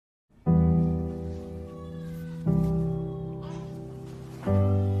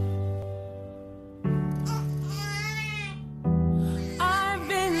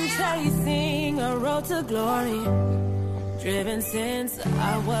road to glory, driven since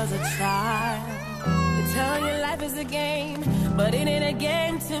I was a child. They tell you life is a game, but it ain't a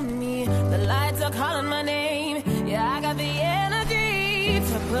game to me. The lights are calling my name. Yeah, I got the energy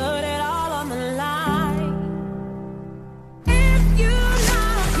to put it all on the line. If you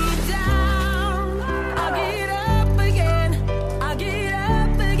knock me down, I'll get up again. I'll get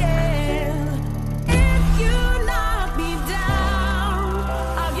up again. If you knock me down,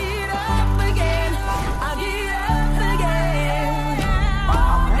 I'll get up again. I'll get up again.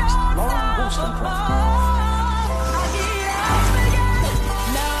 Next, Lauren Wollstonecraft. I'll get up again.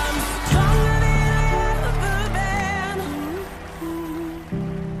 Now I'm stronger than I've ever been.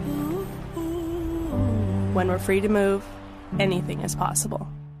 When we're free to move, anything is possible.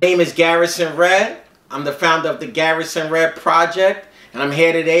 My name is Garrison Red. I'm the founder of the Garrison Red Project, and I'm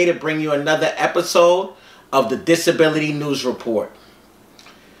here today to bring you another episode of the Disability News Report.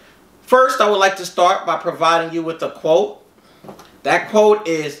 First, I would like to start by providing you with a quote. That quote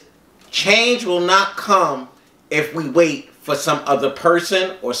is, "Change will not come if we wait for some other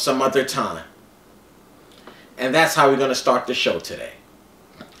person or some other time." And that's how we're going to start the show today.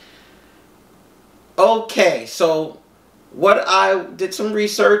 Okay, so I did some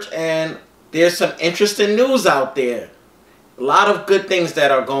research, and there's some interesting news out there. A lot of good things that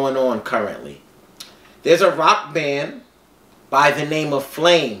are going on currently. There's a rock band by the name of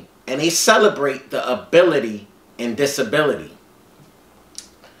Flame, and they celebrate the ability in disability.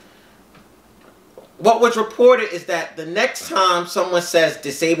 What was reported is that the next time someone says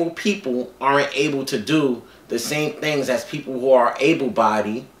disabled people aren't able to do the same things as people who are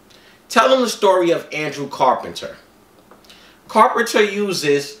able-bodied, tell them the story of Andrew Carpenter. Carpenter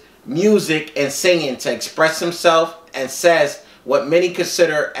uses music and singing to express himself and says what many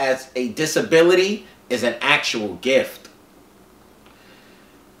consider as a disability is an actual gift.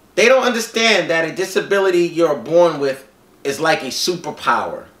 They don't understand that a disability you're born with is like a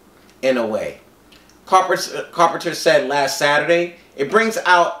superpower in a way. Carpenter said last Saturday, it brings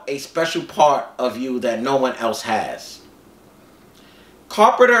out a special part of you that no one else has.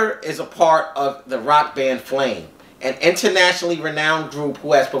 Carpenter is a part of the rock band Flame, an internationally renowned group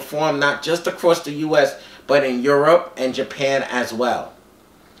who has performed not just across the U.S., but in Europe and Japan as well.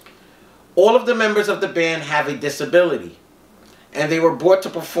 All of the members of the band have a disability, and they were brought to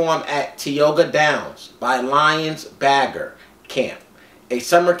perform at Tioga Downs by Lions Bagger Camp, a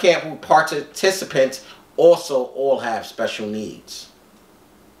summer camp whose participants also all have special needs.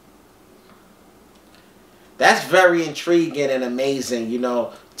 That's very intriguing and amazing, you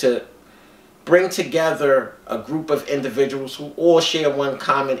know, to bring together a group of individuals who all share one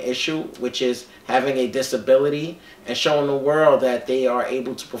common issue, which is having a disability, and showing the world that they are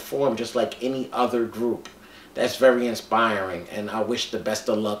able to perform just like any other group. That's very inspiring, and I wish the best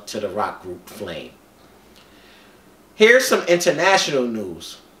of luck to the rock group Flame. Here's some international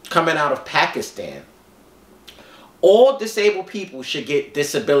news coming out of Pakistan. All disabled people should get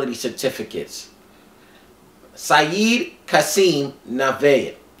disability certificates. Syed Qasim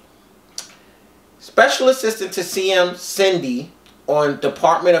Naved, Special Assistant to CM Cindy on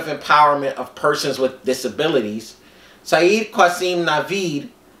Department of Empowerment of Persons with Disabilities, Syed Qasim Naveed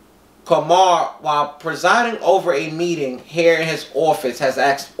Kamar, while presiding over a meeting here in his office, has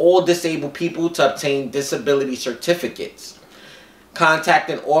asked all disabled people to obtain disability certificates. Contact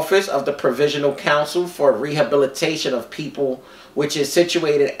an office of the Provisional Council for Rehabilitation of People, which is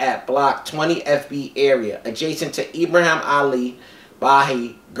situated at Block 20 FB area, adjacent to Ibrahim Ali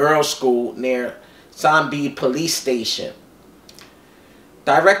Bahi Girls School near Sambid Police Station.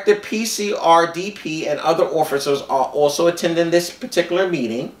 Director PCRDP and other officers are also attending this particular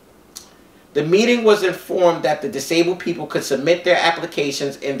meeting. The meeting was informed that the disabled people could submit their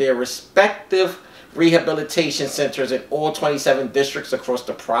applications in their respective rehabilitation centers in all 27 districts across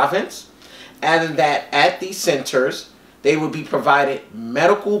the province, and that at these centers they would be provided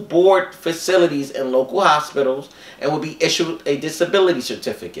medical board facilities in local hospitals and would be issued a disability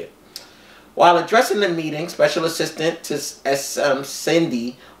certificate. While addressing the meeting, Special Assistant to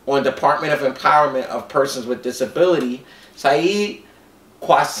Cindy on Department of Empowerment of Persons with Disability, Syed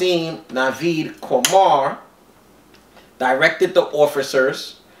Qasim Naveed Kamar, directed the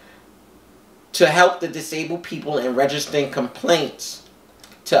officers to help the disabled people in registering complaints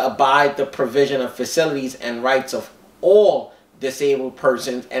to abide the provision of facilities and rights of all disabled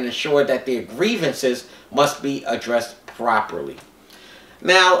persons and ensure that their grievances must be addressed properly.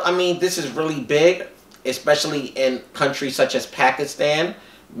 Now, I mean, this is really big, especially in countries such as Pakistan,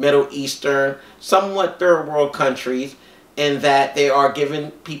 Middle Eastern, somewhat third world countries, in that they are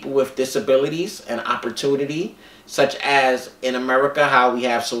giving people with disabilities an opportunity such as in America how we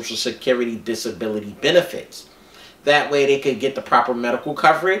have Social Security disability benefits. That way they could get the proper medical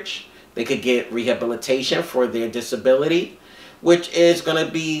coverage, they could get rehabilitation for their disability, which is going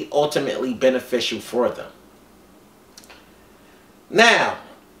to be ultimately beneficial for them. Now,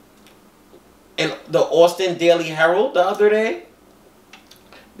 in the Austin Daily Herald the other day,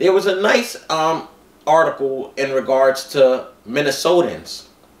 there was a nice article in regards to Minnesotans,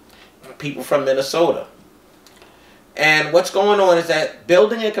 people from Minnesota. And what's going on is that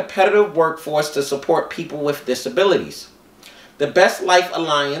building a competitive workforce to support people with disabilities. The Best Life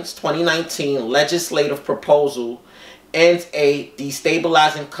Alliance 2019 legislative proposal ends a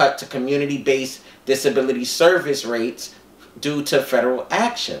destabilizing cut to community-based disability service rates due to federal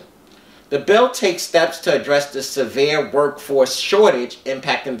action. The bill takes steps to address the severe workforce shortage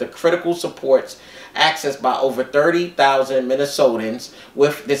impacting the critical supports accessed by over 30,000 Minnesotans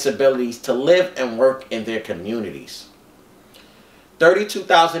with disabilities to live and work in their communities.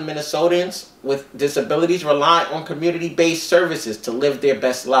 32,000 Minnesotans with disabilities rely on community-based services to live their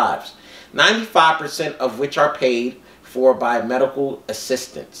best lives, 95% of which are paid for by medical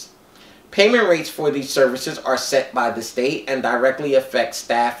assistants. Payment rates for these services are set by the state and directly affect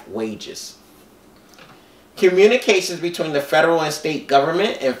staff wages. Communications between the federal and state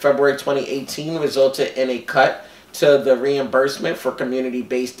government in February 2018 resulted in a cut to the reimbursement for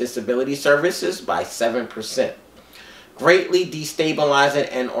community-based disability services by 7%, greatly destabilizing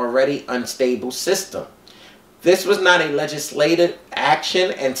an already unstable system. This was not a legislative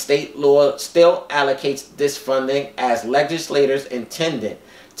action, and state law still allocates this funding as legislators intended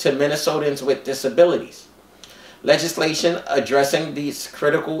to Minnesotans with disabilities. Legislation addressing this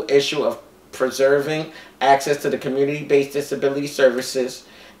critical issue of preserving access to the community-based disability services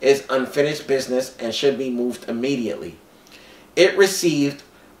is unfinished business and should be moved immediately. It received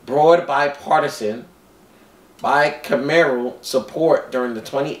broad bipartisan bicameral support during the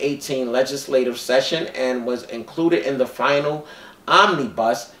 2018 legislative session and was included in the final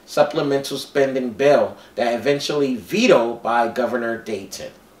omnibus supplemental spending bill that eventually vetoed by Governor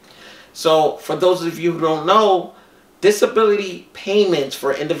Dayton. So for those of you who don't know, disability payments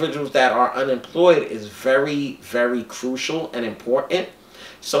for individuals that are unemployed is very, very crucial and important.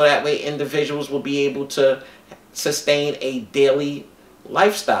 So that way individuals will be able to sustain a daily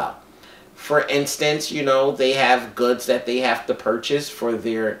lifestyle. For instance, you know, they have goods that they have to purchase for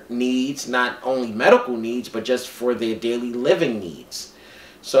their needs, not only medical needs, but just for their daily living needs.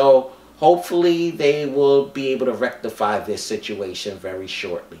 So hopefully they will be able to rectify this situation very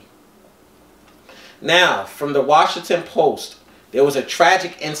shortly. Now, from the Washington Post, there was a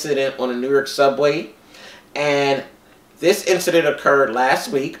tragic incident on a New York subway, and this incident occurred last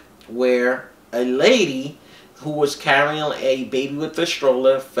week where a lady who was carrying a baby with a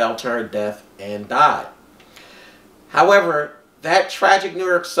stroller fell to her death and died. However, that tragic New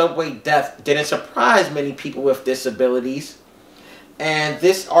York subway death didn't surprise many people with disabilities, and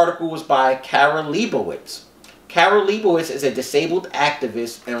this article was by Kara Leibowitz. Kara Leibowitz is a disabled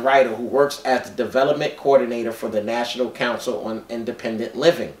activist and writer who works as the development coordinator for the National Council on Independent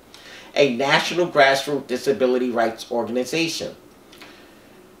Living, a national grassroots disability rights organization.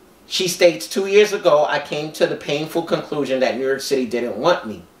 She states, 2 years ago, I came to the painful conclusion that New York City didn't want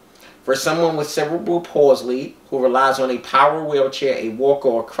me. For someone with cerebral palsy who relies on a power wheelchair, a walker,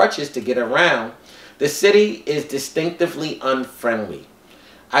 or crutches to get around, the city is distinctively unfriendly.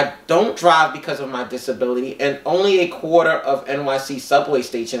 I don't drive because of my disability, and only a quarter of NYC subway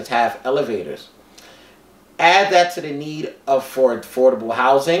stations have elevators. Add that to the need for affordable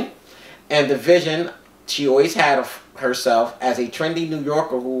housing and the vision she always had of herself as a trendy New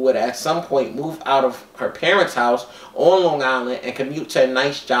Yorker who would at some point move out of her parents' house on Long Island and commute to a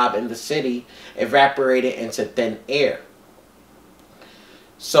nice job in the city, evaporated into thin air.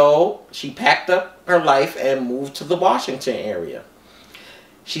 So she packed up her life and moved to the Washington area.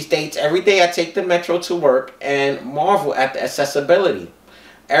 She states, every day I take the metro to work and marvel at the accessibility.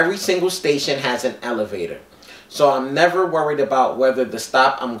 Every single station has an elevator. So I'm never worried about whether the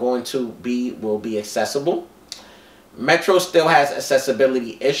stop I'm going to will be accessible. Metro still has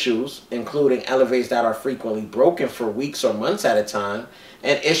accessibility issues, including elevators that are frequently broken for weeks or months at a time,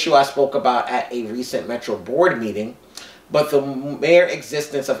 an issue I spoke about at a recent Metro board meeting. But the mere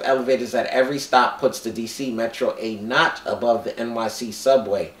existence of elevators at every stop puts the DC Metro a notch above the NYC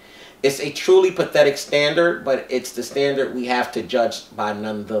subway. It's a truly pathetic standard, but it's the standard we have to judge by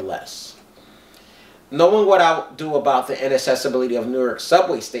nonetheless. Knowing what I'll do about the inaccessibility of New York's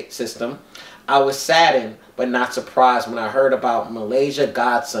subway system, I was saddened but not surprised when I heard about Malaysia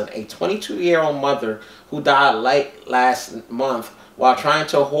Godson, a 22-year-old mother who died late last month while trying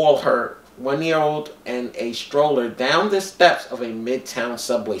to haul her 1-year-old and a stroller down the steps of a Midtown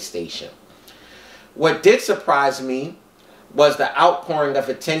subway station. What did surprise me was the outpouring of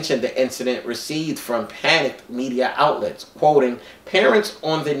attention the incident received from panicked media outlets, quoting parents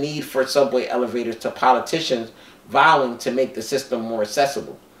on the need for subway elevators to politicians vowing to make the system more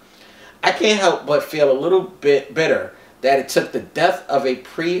accessible. I can't help but feel a little bit bitter that it took the death of a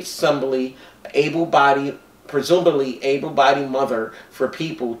presumably able-bodied mother for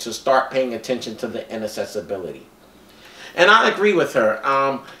people to start paying attention to the inaccessibility. And I agree with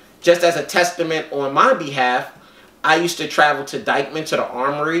her. Just as a testament on my behalf, I used to travel to Dyckman, to the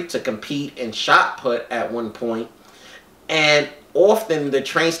Armory, to compete in shot put at one point. And often the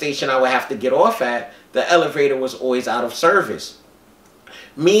train station I would have to get off at, the elevator was always out of service.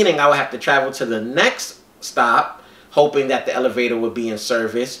 Meaning I would have to travel to the next stop, hoping that the elevator would be in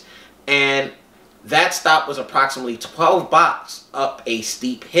service. And that stop was approximately 12 blocks up a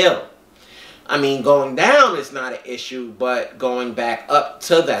steep hill. I mean, going down is not an issue, but going back up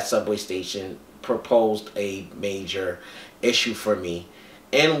to that subway station proposed a major issue for me,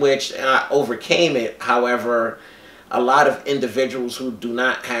 in which I overcame it. However, a lot of individuals who do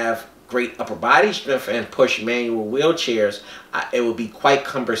not have great upper body strength and push manual wheelchairs, it would be quite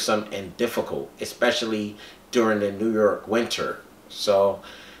cumbersome and difficult, especially during the New York winter. So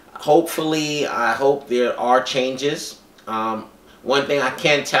hopefully, I hope there are changes. One thing I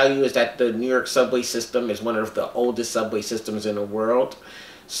can tell you is that the New York subway system is one of the oldest subway systems in the world.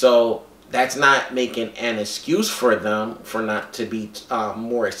 So that's not making an excuse for them for not to be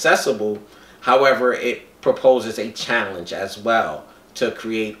more accessible. However, it proposes a challenge as well to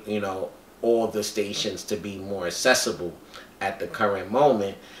create, all the stations to be more accessible at the current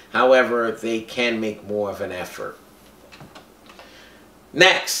moment. However, they can make more of an effort.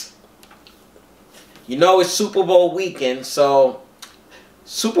 Next, it's Super Bowl weekend, so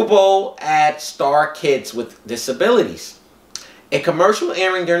Super Bowl ad star kids with disabilities. A commercial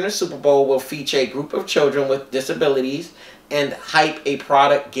airing during the Super Bowl will feature a group of children with disabilities and hype a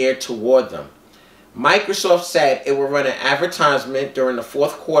product geared toward them. Microsoft said it will run an advertisement during the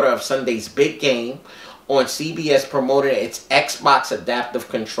fourth quarter of Sunday's big game on CBS promoting its Xbox Adaptive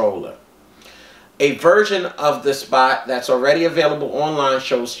Controller. A version of the spot that's already available online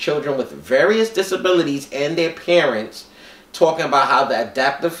shows children with various disabilities and their parents talking about how the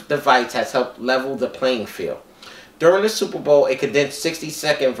adaptive device has helped level the playing field. During the Super Bowl, a condensed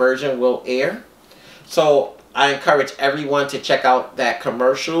 60-second version will air. So I encourage everyone to check out that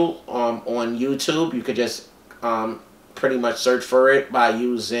commercial on YouTube. You could just pretty much search for it by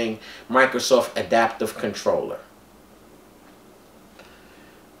using Microsoft Adaptive Controller.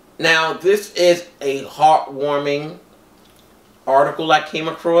 Now, this is a heartwarming article I came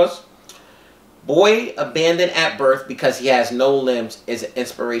across. Boy abandoned at birth because he has no limbs is an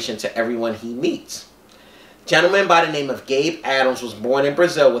inspiration to everyone he meets. Gentleman by the name of Gabe Adams was born in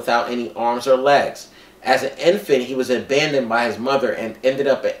Brazil without any arms or legs. As an infant, he was abandoned by his mother and ended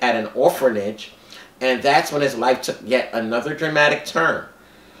up at an orphanage, and that's when his life took yet another dramatic turn.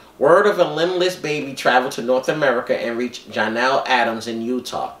 Word of a limbless baby traveled to North America and reached Janelle Adams in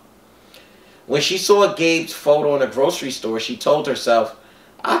Utah. When she saw Gabe's photo in a grocery store, she told herself,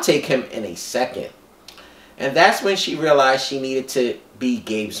 "I'll take him in a second." And that's when she realized she needed to be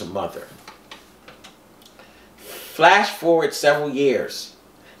Gabe's mother. Flash forward several years,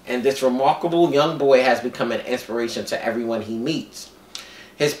 and this remarkable young boy has become an inspiration to everyone he meets.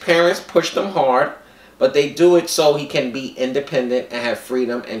 His parents pushed him hard, but they do it so he can be independent and have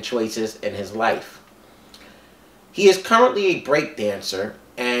freedom and choices in his life. He is currently a break dancer,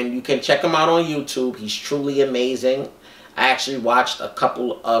 and you can check him out on YouTube. He's truly amazing. I actually watched a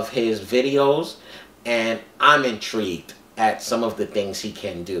couple of his videos, and I'm intrigued at some of the things he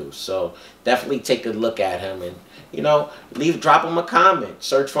can do. So definitely take a look at him and, drop him a comment.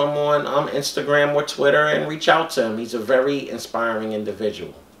 Search for him on Instagram or Twitter and reach out to him. He's a very inspiring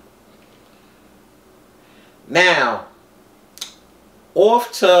individual. Now,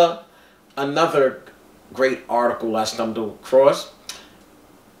 off to another great article I stumbled across.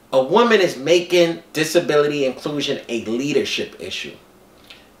 A woman is making disability inclusion a leadership issue.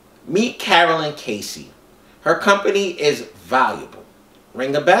 Meet Carolyn Casey. Her company is Valuable.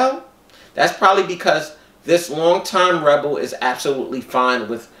 Ring a bell? That's probably because this longtime rebel is absolutely fine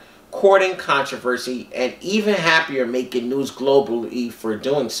with courting controversy and even happier making news globally for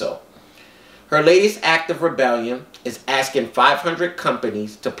doing so. Her latest act of rebellion is asking 500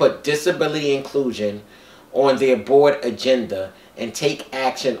 companies to put disability inclusion on their board agenda and take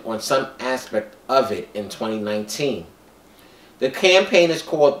action on some aspect of it in 2019. The campaign is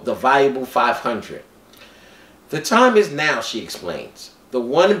called the Valuable 500. The time is now, she explains. the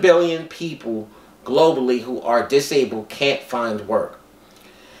 1 billion people globally who are disabled can't find work.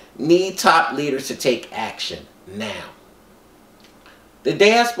 Need top leaders to take action now. The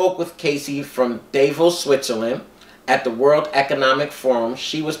day I spoke with Casey from Davos, Switzerland at the World Economic Forum,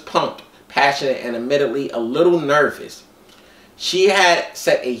 she was pumped, passionate, and admittedly a little nervous. She had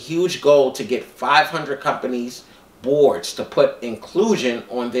set a huge goal to get 500 companies' boards to put inclusion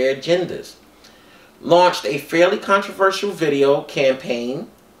on their agendas. Launched a fairly controversial video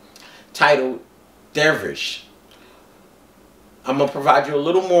campaign titled Dervish. I'm going to provide you a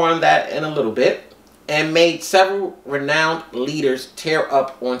little more on that in a little bit. And made several renowned leaders tear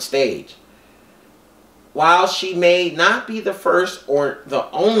up on stage. While she may not be the first or the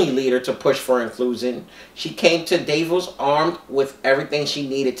only leader to push for inclusion, she came to Davos armed with everything she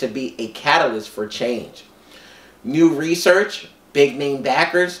needed to be a catalyst for change. New research, big name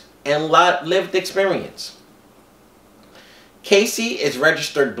backers, and lived experience. Casey is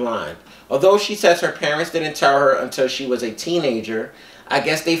registered blind. Although she says her parents didn't tell her until she was a teenager, I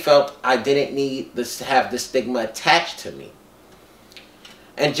guess they felt I didn't need to have the stigma attached to me.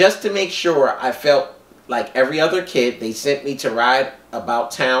 And just to make sure I felt like every other kid, they sent me to ride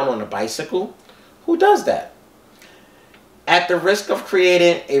about town on a bicycle. Who does that? At the risk of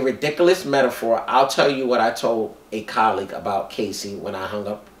creating a ridiculous metaphor, I'll tell you what I told a colleague about Casey when I hung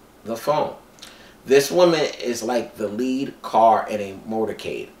up the phone. This woman is like the lead car in a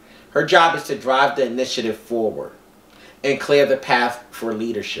motorcade. Her job is to drive the initiative forward and clear the path for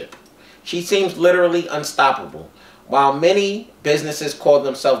leadership. She seems literally unstoppable. While many businesses call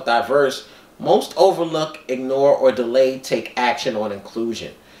themselves diverse, most overlook, ignore, or delay take action on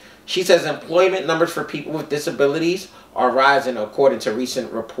inclusion. She says employment numbers for people with disabilities are rising according to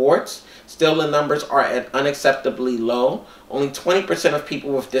recent reports. Still, the numbers are at unacceptably low. Only 20% of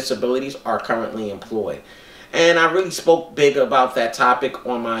people with disabilities are currently employed. And I really spoke big about that topic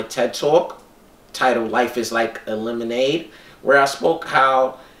on my TED Talk titled Life is Like a Lemonade, where I spoke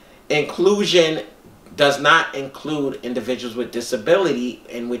how inclusion does not include individuals with disability,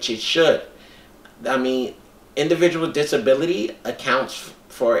 in which it should. I mean, individual with disability accounts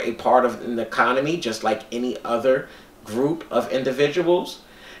for a part of an economy just like any other group of individuals.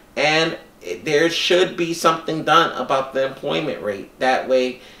 And there should be something done about the employment rate. That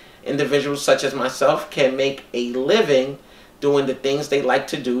way, individuals such as myself can make a living doing the things they like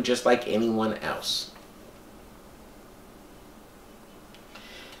to do just like anyone else.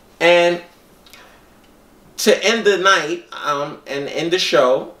 And to end the night and end the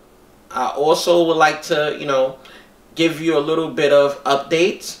show, I also would like to, give you a little bit of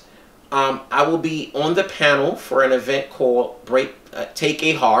updates. I will be on the panel for an event called Take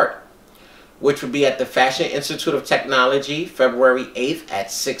a Heart, which will be at the Fashion Institute of Technology, February 8th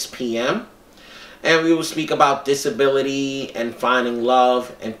at 6 p.m. And we will speak about disability and finding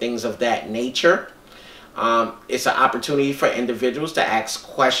love and things of that nature. It's an opportunity for individuals to ask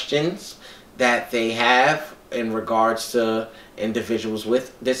questions that they have in regards to individuals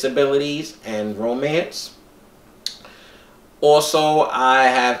with disabilities and romance. Also, I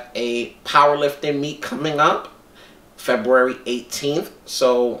have a powerlifting meet coming up February 18th.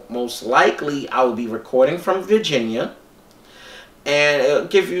 So most likely I will be recording from Virginia. And it'll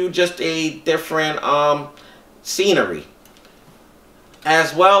give you just a different scenery.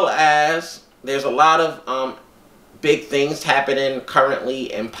 As well as there's a lot of big things happening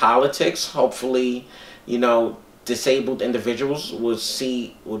currently in politics. Hopefully, disabled individuals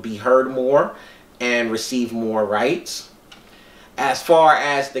will be heard more and receive more rights. As far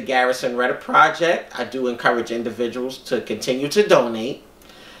as the Garrison Retta Project, I do encourage individuals to continue to donate.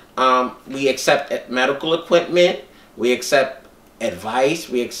 We accept medical equipment. We accept advice.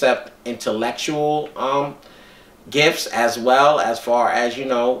 We accept intellectual gifts as well, as far as,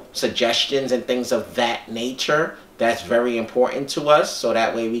 suggestions and things of that nature. That's very important to us, so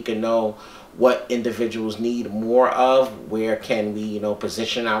that way we can know what individuals need more of, where can we,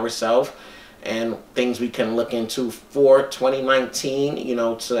 position ourselves, and things we can look into for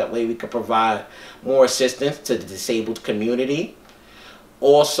 2019, so that way we can provide more assistance to the disabled community.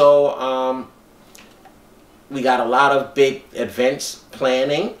 Also, we got a lot of big events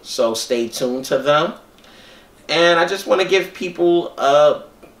planning, so stay tuned to them. And I just want to give people a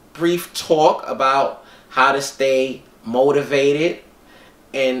brief talk about how to stay motivated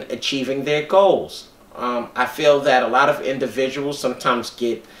in achieving their goals. I feel that a lot of individuals sometimes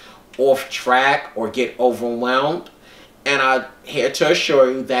get off track or get overwhelmed, and I'm here to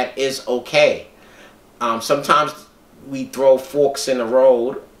assure you that is okay. Sometimes we throw forks in the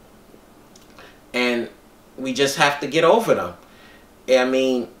road and we just have to get over them. I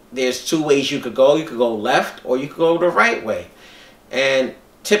mean, there's two ways you could go. You could go left or you could go the right way. And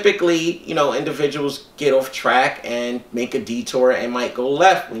typically, you know, individuals get off track and make a detour and might go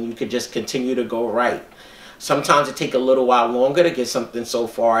left when you could just continue to go right. Sometimes it takes a little while longer to get something so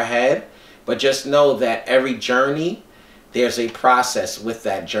far ahead, but just know that every journey, there's a process with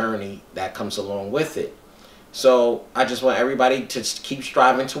that journey that comes along with it. So I just want everybody to keep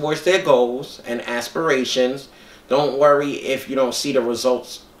striving towards their goals and aspirations. Don't worry if you don't see the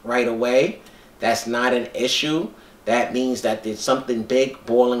results right away. That's not an issue. That means that there's something big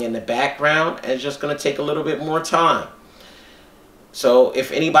boiling in the background, and it's just going to take a little bit more time. So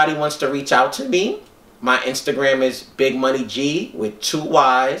if anybody wants to reach out to me, my Instagram is Big Money G with 2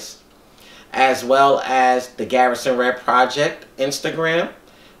 Y's, as well as the Garrison Red Project Instagram.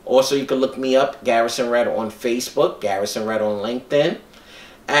 Also, you can look me up, Garrison Red, on Facebook, Garrison Red on LinkedIn,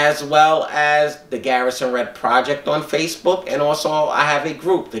 as well as the Garrison Red Project on Facebook. And also, I have a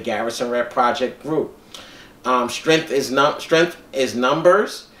group, the Garrison Red Project group. Strength is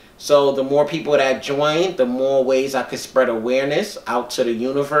numbers. So the more people that join, the more ways I could spread awareness out to the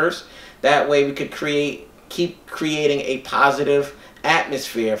universe. That way we could keep creating a positive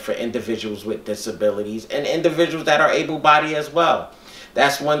atmosphere for individuals with disabilities and individuals that are able-bodied as well.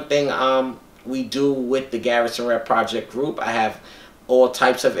 That's one thing we do with the Garrison Red Project group. I have all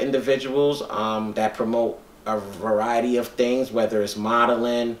types of individuals that promote a variety of things, whether it's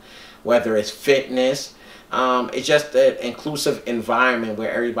modeling, whether it's fitness. It's just an inclusive environment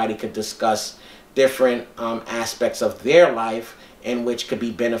where everybody could discuss different aspects of their life, and which could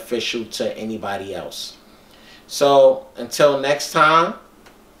be beneficial to anybody else. So until next time,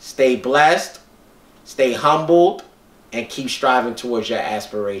 stay blessed, stay humbled, and keep striving towards your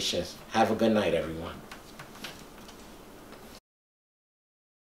aspirations. Have a good night, everyone.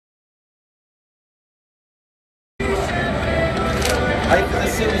 Life is a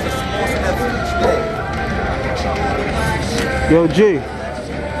series of small steps each day. Yo, G,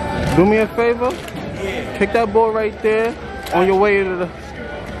 do me a favor. Yeah. Kick that ball right there on your way to the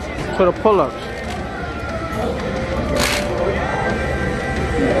pull-ups.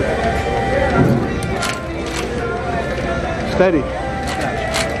 Steady.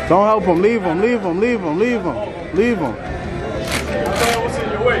 Don't help him. Leave him. Leave him. Leave him. Leave him. Leave him.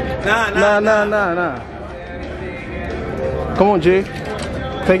 Nah. Come on, G.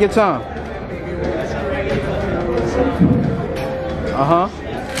 Take your time. Uh-huh.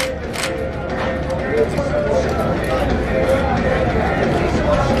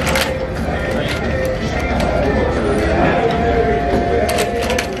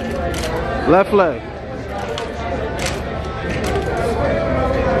 Left leg.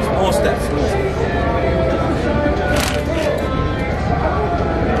 Small steps.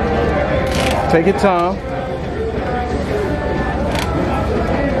 Take your time.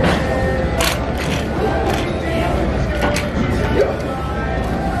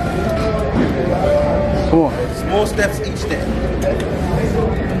 Come on. Small steps each day.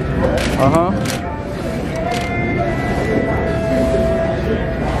 Uh-huh.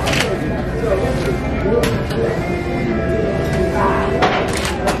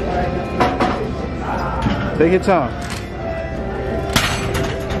 Take your time.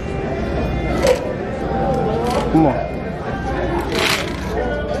 Come on.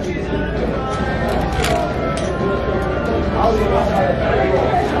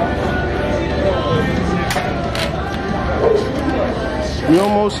 You're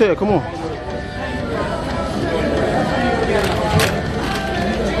almost here. Come on.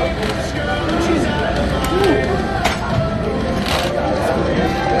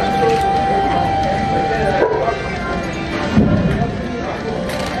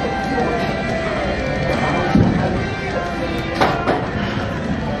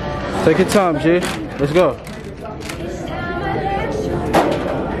 Take your time, G. Let's go.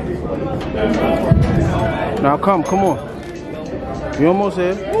 Now come on. You almost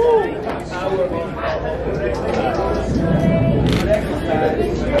here.